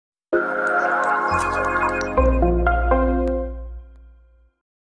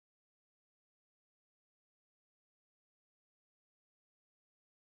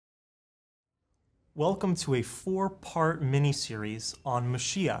Welcome to a 4-part mini-series on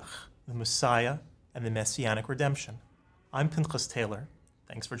Moshiach, the Messiah, and the Messianic redemption. I'm Pinchas Taylor.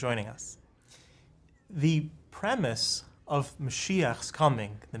 Thanks for joining us. The premise of Moshiach's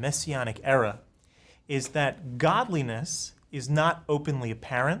coming, the Messianic era, is that godliness is not openly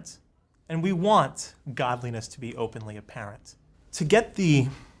apparent, and we want godliness to be openly apparent. To get the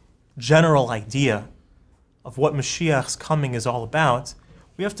general idea of what Moshiach's coming is all about,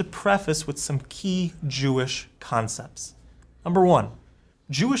 we have to preface with some key Jewish concepts. Number one,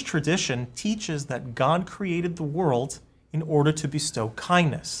 Jewish tradition teaches that God created the world in order to bestow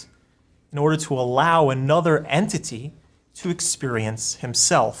kindness, in order to allow another entity to experience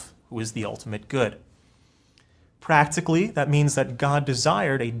himself, who is the ultimate good. Practically, that means that God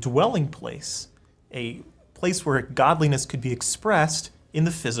desired a dwelling place, a place where godliness could be expressed in the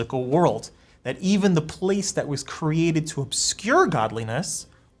physical world, that even the place that was created to obscure godliness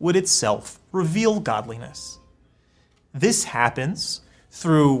would itself reveal godliness. This happens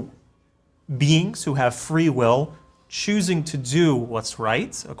through beings who have free will choosing to do what's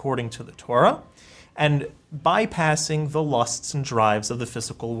right according to the Torah and bypassing the lusts and drives of the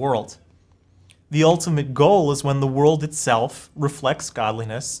physical world. The ultimate goal is when the world itself reflects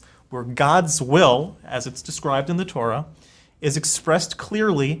godliness, where God's will, as it's described in the Torah, is expressed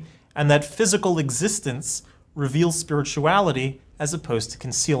clearly, and that physical existence reveals spirituality as opposed to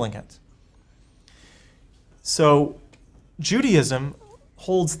concealing it. So Judaism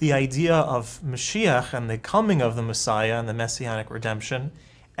holds the idea of Moshiach and the coming of the Messiah and the Messianic redemption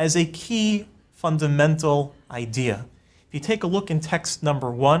as a key fundamental idea. If you take a look in text number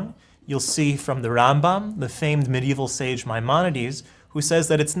 1, you'll see from the Rambam, the famed medieval sage Maimonides, who says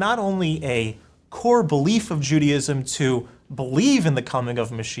that it's not only a core belief of Judaism to believe in the coming of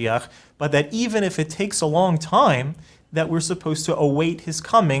Moshiach, but that even if it takes a long time, that we're supposed to await his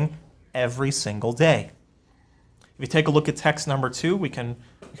coming every single day. If you take a look at text number 2, we can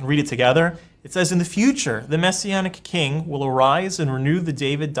read it together. It says, "In the future, the Messianic king will arise and renew the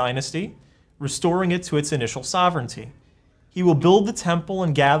David dynasty, restoring it to its initial sovereignty. He will build the temple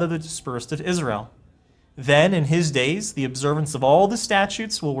and gather the dispersed of Israel. Then, in his days, the observance of all the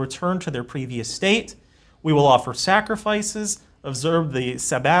statutes will return to their previous state. We will offer sacrifices, observe the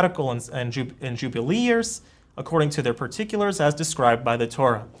sabbatical and jubilee years, according to their particulars as described by the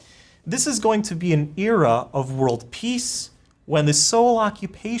Torah." This is going to be an era of world peace when the sole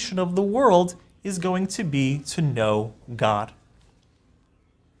occupation of the world is going to be to know God.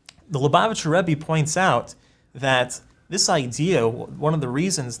 The Lubavitcher Rebbe points out that this idea, one of the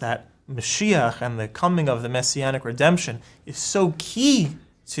reasons that Moshiach and the coming of the Messianic redemption is so key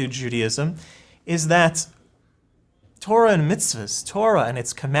to Judaism, is that Torah and mitzvahs, Torah and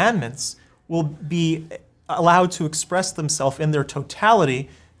its commandments, will be allowed to express themselves in their totality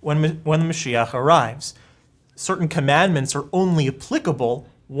when the Moshiach arrives. Certain commandments are only applicable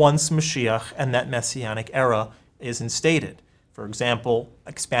once Moshiach and that Messianic era is instated. For example,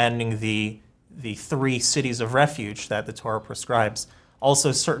 expanding the 3 cities of refuge that the Torah prescribes.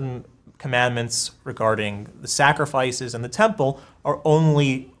 Also, certain commandments regarding the sacrifices and the temple are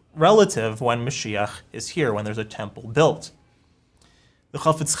only relative when Moshiach is here, when there's a temple built. The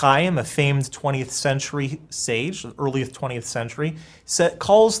Chafetz Chaim, a famed 20th century sage, early 20th century,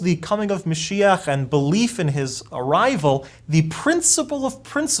 calls the coming of Moshiach and belief in his arrival the principle of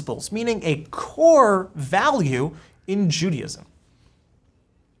principles, meaning a core value in Judaism.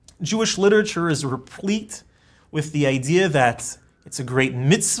 Jewish literature is replete with the idea that it's a great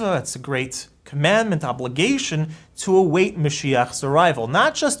mitzvah, it's a great commandment, obligation to await Moshiach's arrival.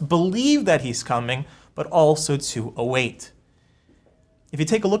 Not just believe that he's coming, but also to await. If you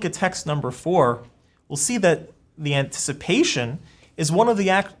take a look at text number 4, we'll see that the anticipation is one of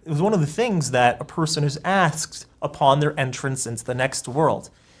the things that a person is asked upon their entrance into the next world.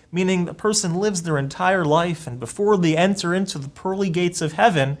 Meaning the person lives their entire life, and before they enter into the pearly gates of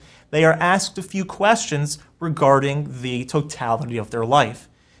heaven, they are asked a few questions regarding the totality of their life.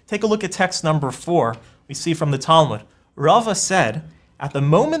 Take a look at text number 4. We see from the Talmud, Rava said, "At the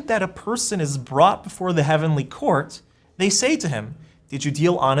moment that a person is brought before the heavenly court, they say to him, 'Did you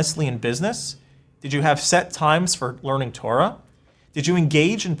deal honestly in business? Did you have set times for learning Torah? Did you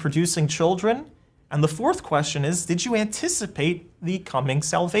engage in producing children?' And the 4th question is, did you anticipate the coming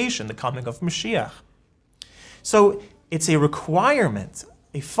salvation, the coming of Moshiach?" So it's a requirement,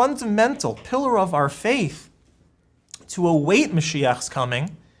 a fundamental pillar of our faith to await Moshiach's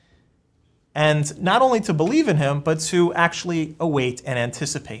coming, and not only to believe in him, but to actually await and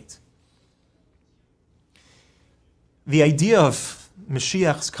anticipate. The idea of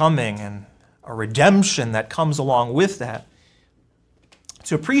Moshiach's coming and a redemption that comes along with that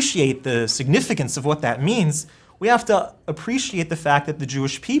To appreciate the significance of what that means, we have to appreciate the fact that the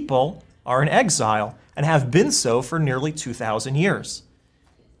Jewish people are in exile and have been so for nearly 2,000 years.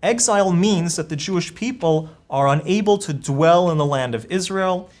 Exile means that the Jewish people are unable to dwell in the land of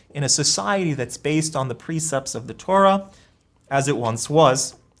Israel in a society that's based on the precepts of the Torah, as it once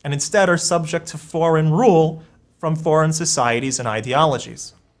was, and instead are subject to foreign rule from foreign societies and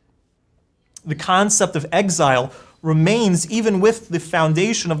ideologies. The concept of exile remains even with the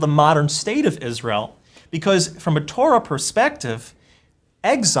foundation of the modern state of Israel, because from a Torah perspective,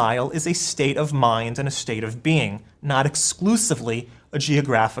 exile is a state of mind and a state of being, not exclusively a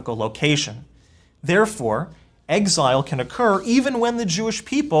geographical location. Therefore, exile can occur even when the Jewish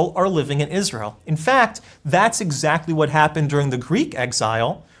people are living in Israel. In fact, that's exactly what happened during the Greek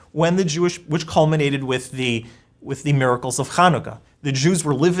exile, which culminated with the miracles of Hanukkah. The Jews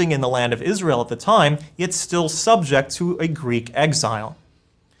were living in the land of Israel at the time, yet still subject to a Greek exile.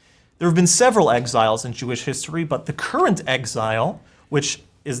 There have been several exiles in Jewish history, but the current exile, which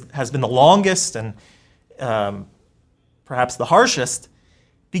has been the longest and perhaps the harshest,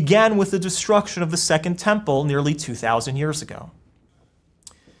 began with the destruction of the Second Temple nearly 2,000 years ago.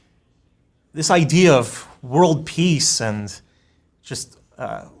 This idea of world peace and just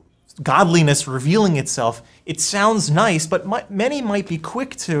godliness revealing itself, it sounds nice, but many might be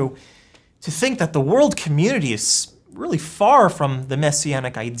quick to think that the world community is really far from the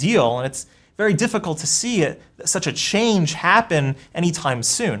messianic ideal, and it's very difficult to see such a change happen anytime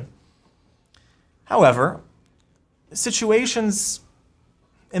soon. However, situations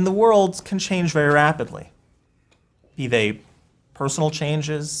in the world can change very rapidly, be they personal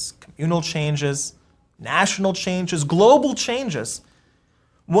changes, communal changes, national changes, global changes.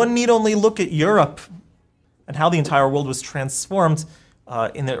 One need only look at Europe and how the entire world was transformed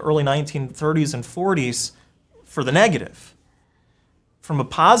in the early 1930s and 40s for the negative. From a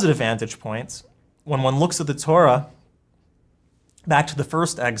positive vantage point, when one looks at the Torah, back to the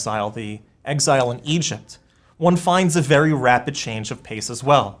first exile, the exile in Egypt, one finds a very rapid change of pace as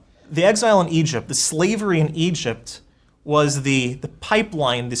well. The exile in Egypt, the slavery in Egypt, was the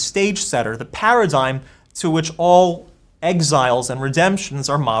pipeline, the stage setter, the paradigm to which all exiles and redemptions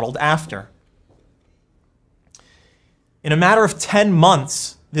are modeled after. In a matter of 10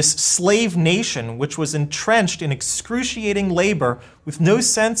 months, this slave nation, which was entrenched in excruciating labor with no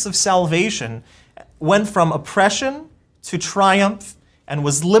sense of salvation, went from oppression to triumph and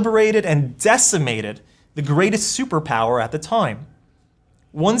was liberated and decimated, the greatest superpower at the time.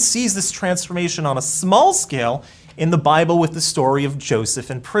 One sees this transformation on a small scale in the Bible with the story of Joseph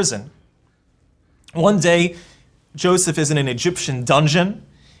in prison. One day, Joseph is in an Egyptian dungeon,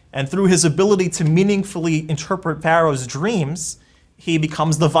 and through his ability to meaningfully interpret Pharaoh's dreams, he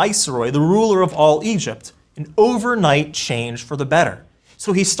becomes the viceroy, the ruler of all Egypt, an overnight change for the better.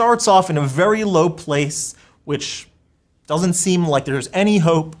 So he starts off in a very low place, which doesn't seem like there's any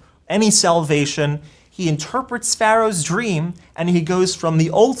hope, any salvation. He interprets Pharaoh's dream, and he goes from the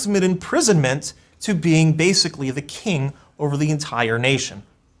ultimate imprisonment to being basically the king over the entire nation,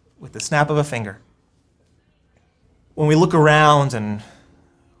 with the snap of a finger. When we look around and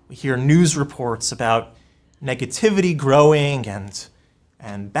we hear news reports about negativity growing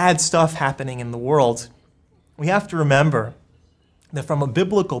and bad stuff happening in the world, we have to remember that from a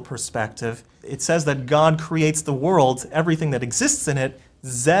biblical perspective, it says that God creates the world, everything that exists in it,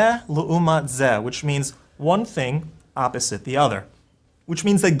 zeh l'umat zeh, which means one thing opposite the other, which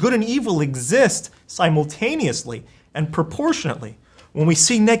means that good and evil exist simultaneously and proportionately. When we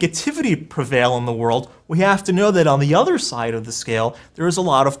see negativity prevail in the world, we have to know that on the other side of the scale, there is a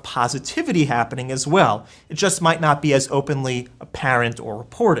lot of positivity happening as well. It just might not be as openly apparent or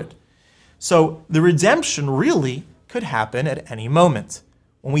reported. So the redemption really could happen at any moment.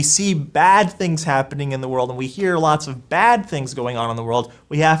 When we see bad things happening in the world and we hear lots of bad things going on in the world,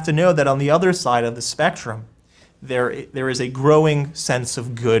 we have to know that on the other side of the spectrum, there is a growing sense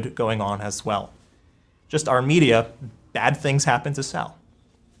of good going on as well. Just our media, bad things happen to sell.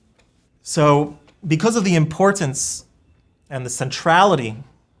 So because of the importance and the centrality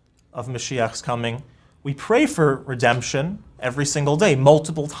of Moshiach's coming, we pray for redemption every single day,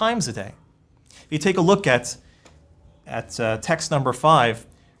 multiple times a day. If you take a look at text number 5,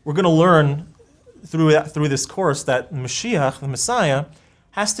 we're going to learn through this course that Moshiach, the Messiah,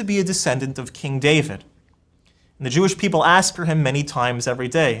 has to be a descendant of King David. And the Jewish people ask for him many times every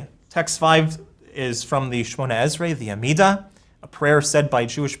day. Text 5 is from the Shmona Esrei, the Amidah, a prayer said by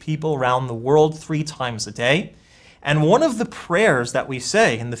Jewish people around the world 3 times a day. And one of the prayers that we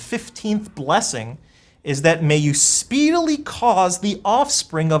say in the 15th blessing is that may you speedily cause the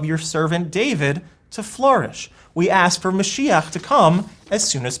offspring of your servant David to flourish. We ask for Moshiach to come as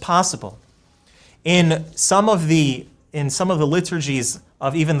soon as possible. In some of the liturgies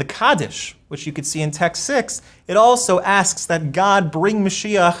of even the Kaddish, which you could see in text 6, it also asks that God bring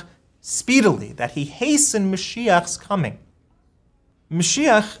Moshiach speedily, that he hasten Moshiach's coming.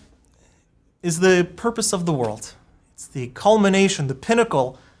 Moshiach is the purpose of the world. It's the culmination, the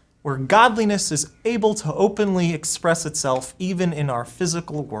pinnacle, where godliness is able to openly express itself even in our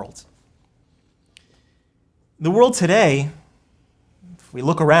physical world. The world today, if we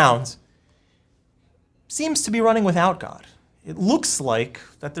look around, seems to be running without God. It looks like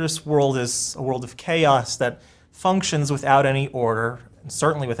that this world is a world of chaos that functions without any order and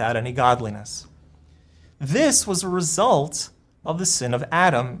certainly without any godliness. This was a result of the sin of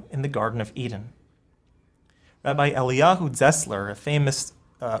Adam in the Garden of Eden. Rabbi Eliyahu Dessler, a famous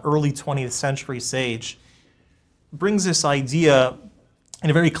early 20th century sage, brings this idea in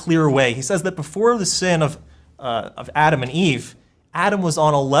a very clear way. He says that before the sin of Adam and Eve, Adam was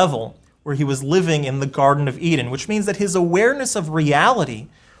on a level where he was living in the Garden of Eden, which means that his awareness of reality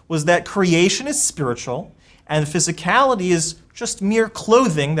was that creation is spiritual and physicality is just mere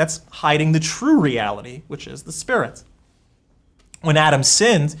clothing that's hiding the true reality, which is the spirit. When Adam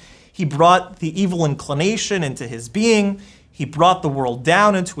sinned, he brought the evil inclination into his being. He brought the world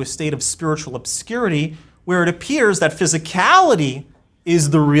down into a state of spiritual obscurity where it appears that physicality is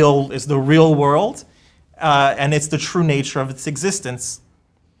the real world, and it's the true nature of its existence.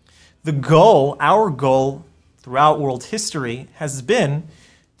 Our goal throughout world history has been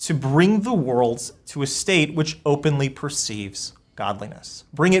to bring the world to a state which openly perceives godliness.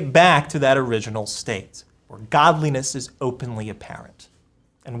 Bring it back to that original state where godliness is openly apparent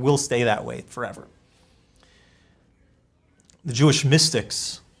and will stay that way forever. The Jewish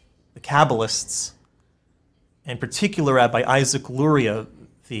mystics, the Kabbalists, in particular Rabbi Isaac Luria,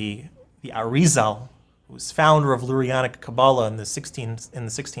 the Arizal, who was founder of Lurianic Kabbalah in the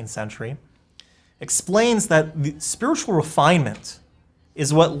 16th century, explains that the spiritual refinement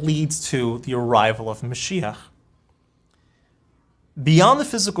is what leads to the arrival of Moshiach. Beyond the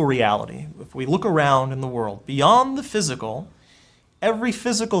physical reality, if we look around in the world, beyond the physical, every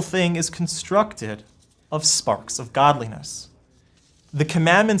physical thing is constructed of sparks of godliness. The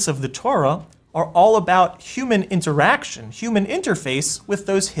commandments of the Torah are all about human interaction, human interface with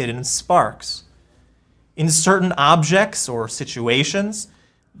those hidden sparks. In certain objects or situations,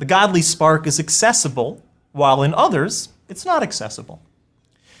 the godly spark is accessible, while in others, it's not accessible.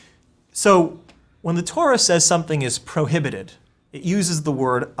 So, when the Torah says something is prohibited, it uses the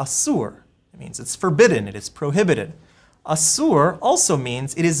word asur. It means it's forbidden, it is prohibited. Asur also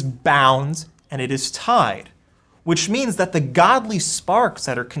means it is bound and it is tied, which means that the godly sparks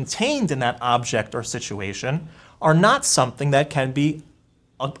that are contained in that object or situation are not something that can be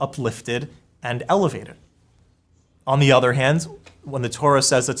uplifted and elevated. On the other hand, when the Torah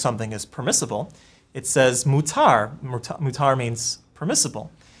says that something is permissible, it says mutar. Mutar means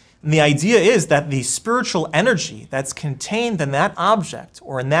permissible. And the idea is that the spiritual energy that's contained in that object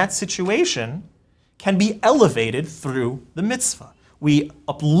or in that situation can be elevated through the mitzvah. We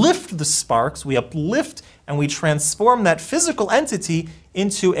uplift the sparks, we uplift and we transform that physical entity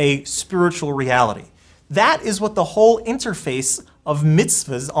into a spiritual reality. That is what the whole interface of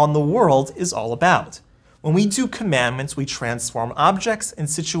mitzvahs on the world is all about. When we do commandments, we transform objects and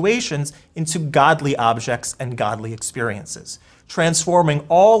situations into godly objects and godly experiences, transforming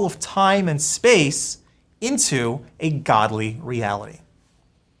all of time and space into a godly reality.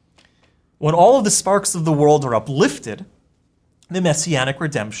 When all of the sparks of the world are uplifted, the messianic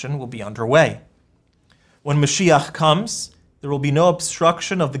redemption will be underway. When Moshiach comes, there will be no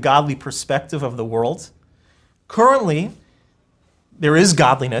obstruction of the godly perspective of the world. Currently, there is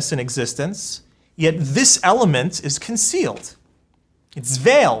godliness in existence, yet this element is concealed. It's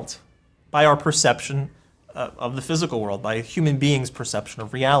veiled by our perception of the physical world, by a human being's perception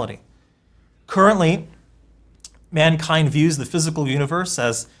of reality. Currently, mankind views the physical universe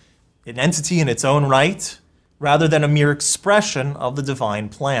as an entity in its own right, rather than a mere expression of the divine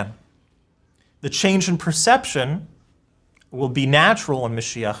plan. The change in perception will be natural when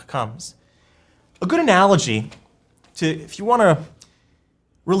Moshiach comes. A good analogy if you want to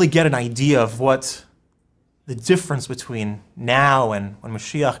really get an idea of what the difference between now and when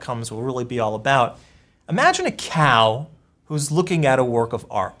Moshiach comes will really be all about, imagine a cow who's looking at a work of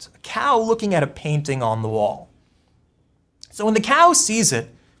art, a cow looking at a painting on the wall. So when the cow sees it,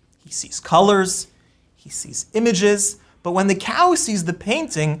 he sees colors, he sees images, but when the cow sees the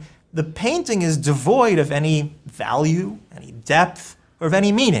painting is devoid of any value, any depth, or of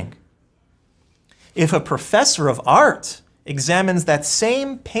any meaning. If a professor of art examines that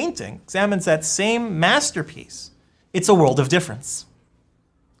same painting, examines that same masterpiece, it's a world of difference.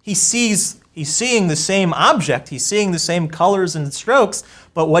 He's seeing the same object, he's seeing the same colors and strokes,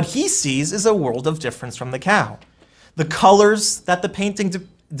 but what he sees is a world of difference from the cow. The colors that the painting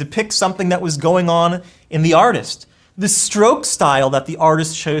depicts something that was going on in the artist. The stroke style that the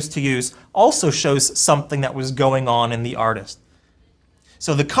artist chose to use also shows something that was going on in the artist.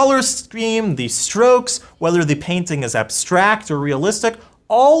 So the color scheme, the strokes, whether the painting is abstract or realistic,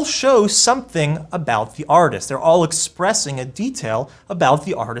 all show something about the artist. They're all expressing a detail about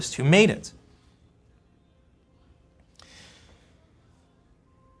the artist who made it.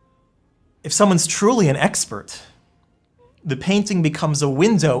 If someone's truly an expert, the painting becomes a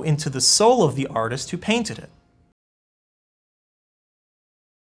window into the soul of the artist who painted it.